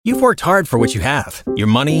You've worked hard for what you have. Your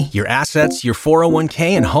money, your assets, your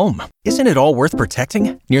 401k, and home. Isn't it all worth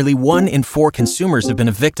protecting? Nearly 1 in 4 consumers have been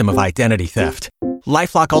a victim of identity theft.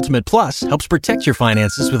 LifeLock Ultimate Plus helps protect your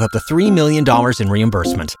finances with up to $3 million in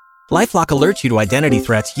reimbursement. LifeLock alerts you to identity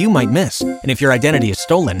threats you might miss. And if your identity is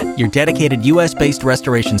stolen, your dedicated U.S.-based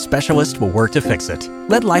restoration specialist will work to fix it.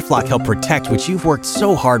 Let LifeLock help protect what you've worked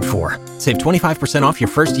so hard for. Save 25% off your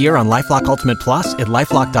first year on LifeLock Ultimate Plus at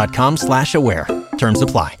LifeLock.com/aware. Terms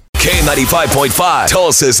apply. K95.5,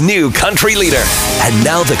 Tulsa's new country leader. And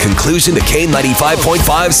now the conclusion to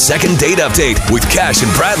K95.5's second date update with Cash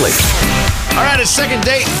and Bradley. All right, a second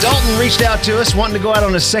date. Dalton reached out to us wanting to go out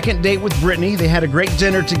on a second date with Brittany. They had a great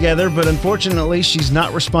dinner together, but unfortunately, she's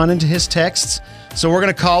not responding to his texts. So we're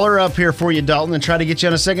going to call her up here for you, Dalton, and try to get you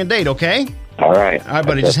on a second date, okay? All right. All right,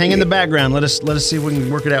 buddy. Just hang in the background. Let us see if we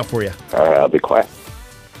can work it out for you. All right, I'll be quiet.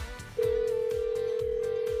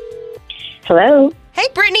 Hello. Hey,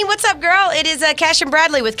 Brittany, what's up, girl? It is Cash and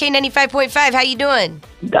Bradley with K95.5. How you doing?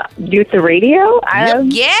 You at the radio?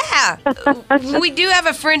 Yeah. We do have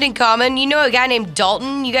a friend in common. You know a guy named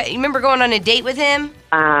Dalton? You remember going on a date with him?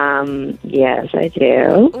 Yes, I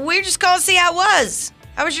do. We're just calling to see how it was.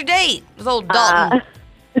 How was your date with old Dalton?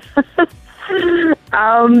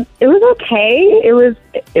 It was okay. It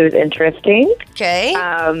was interesting.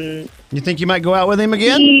 Okay. You think you might go out with him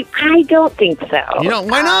again? I don't think so. You don't?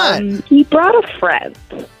 Why not? He brought a friend.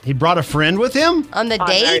 He brought a friend with him? On the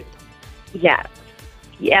date? Yes.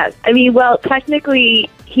 Yes. I mean, well, technically,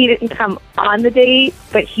 he didn't come on the date,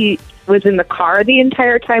 but he was in the car the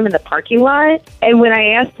entire time in the parking lot. And when I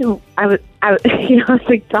asked him, I was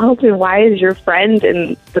like, Dalton, why is your friend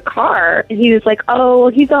in the car? And he was like, oh,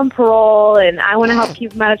 he's on parole, and I want to help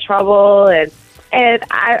keep him out of trouble. And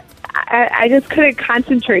I just couldn't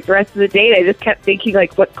concentrate the rest of the date. I just kept thinking,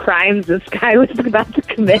 like, what crimes this guy was about to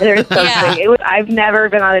commit or something. Yeah. I've never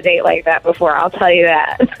been on a date like that before, I'll tell you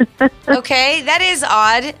that. Okay, that is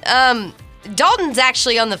odd. Dalton's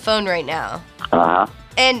actually on the phone right now. Uh-huh.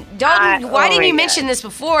 And Dalton, why didn't you mention this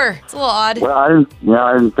before? It's a little odd. Well, I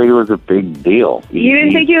didn't think it was a big deal. You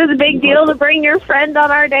didn't think it was a big deal to bring your friend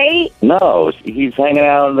on our date? No, he's hanging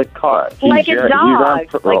out in the car. Like a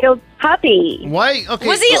dog, like a puppy. Why? Okay.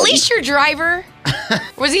 Was he at least your driver?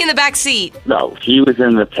 Was he in the back seat? No, he was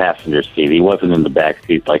in the passenger seat. He wasn't in the back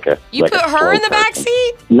seat like a. You like put her in the back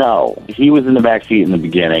seat? No, he was in the back seat in the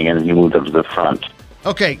beginning, and he moved up to the front.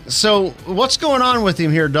 Okay, so what's going on with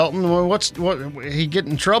him here, Dalton? What he get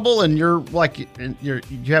in trouble, and you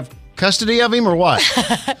have custody of him, or what?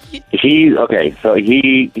 So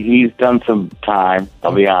he's done some time.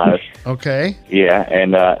 I'll be honest. Okay. Yeah,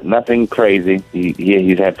 and nothing crazy.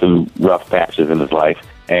 He's had some rough patches in his life,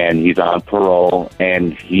 and he's on parole,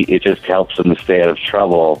 and it just helps him to stay out of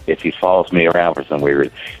trouble if he follows me around for some weird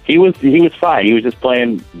reason. He was fine. He was just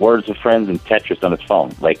playing Words with Friends and Tetris on his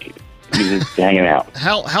phone, like. He's just hanging out.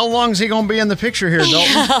 How long is he going to be in the picture here,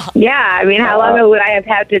 Dalton? Yeah, I mean, how long would I have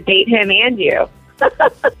had to date him and you?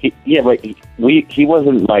 But he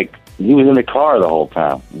wasn't like, he was in the car the whole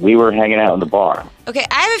time. We were hanging out in the bar. Okay,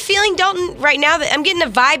 I have a feeling, Dalton, right now that I'm getting a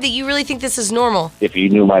vibe that you really think this is normal. If you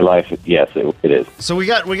knew my life, yes, it is. So we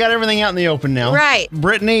got everything out in the open now. Right.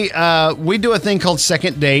 Brittany, we do a thing called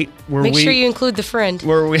second date. Make sure you include the friend.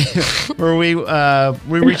 Where we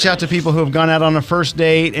reach out to people who have gone out on a first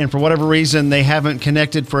date and for whatever reason they haven't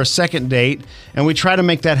connected for a second date, and we try to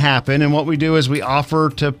make that happen. And what we do is we offer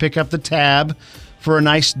to pick up the tab for a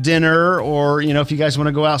nice dinner, or if you guys want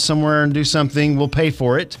to go out somewhere and do something, we'll pay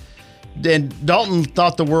for it. And Dalton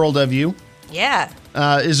thought the world of you. Yeah.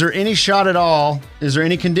 Is there any shot at all? Is there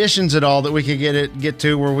any conditions at all that we could get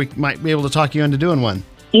to where we might be able to talk you into doing one?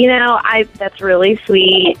 That's really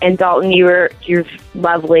sweet. And Dalton, you're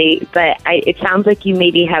lovely, but it sounds like you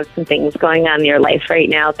maybe have some things going on in your life right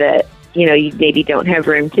now that you maybe don't have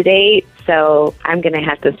room to date. So I'm going to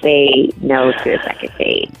have to say no to a second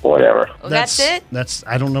date. Whatever. Well, that's it?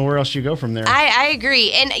 I don't know where else you go from there. I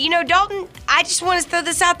agree. And, Dalton, I just want to throw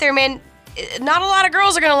this out there, man. Not a lot of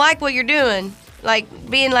girls are going to like what you're doing. Like,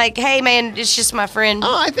 being like, hey, man, it's just my friend.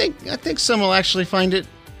 Oh, I think some will actually find it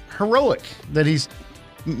heroic that he's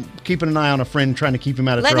keeping an eye on a friend, trying to keep him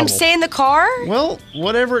out of trouble. Let him stay in the car? Well,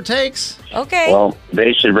 whatever it takes. Okay. Well,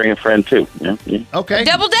 they should bring a friend, too. Yeah. Okay.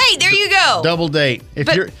 Double date. There you go. Double date.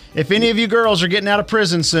 If any of you girls are getting out of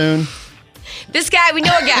prison soon. This guy, we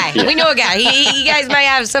know a guy. We know a guy. You guys might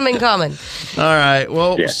have some in common. All right.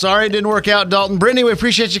 Well, sorry it didn't work out, Dalton. Brittany, we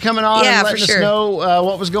appreciate you coming on and letting us know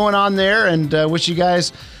what was going on there, and wish you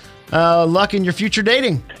guys Luck in your future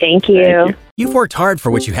dating. Thank you. Thank you. You've worked hard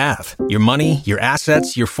for what you have. Your money, your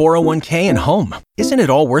assets, your 401k, and home. Isn't it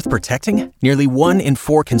all worth protecting? Nearly 1 in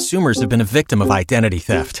 4 consumers have been a victim of identity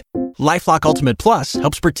theft. LifeLock Ultimate Plus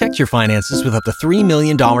helps protect your finances with up to $3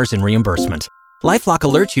 million in reimbursement. LifeLock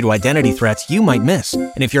alerts you to identity threats you might miss.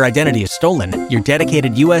 And if your identity is stolen, your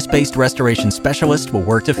dedicated U.S.-based restoration specialist will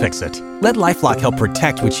work to fix it. Let LifeLock help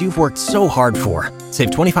protect what you've worked so hard for.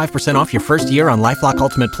 Save 25% off your first year on LifeLock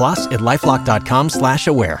Ultimate Plus at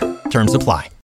LifeLock.com/aware. Terms apply.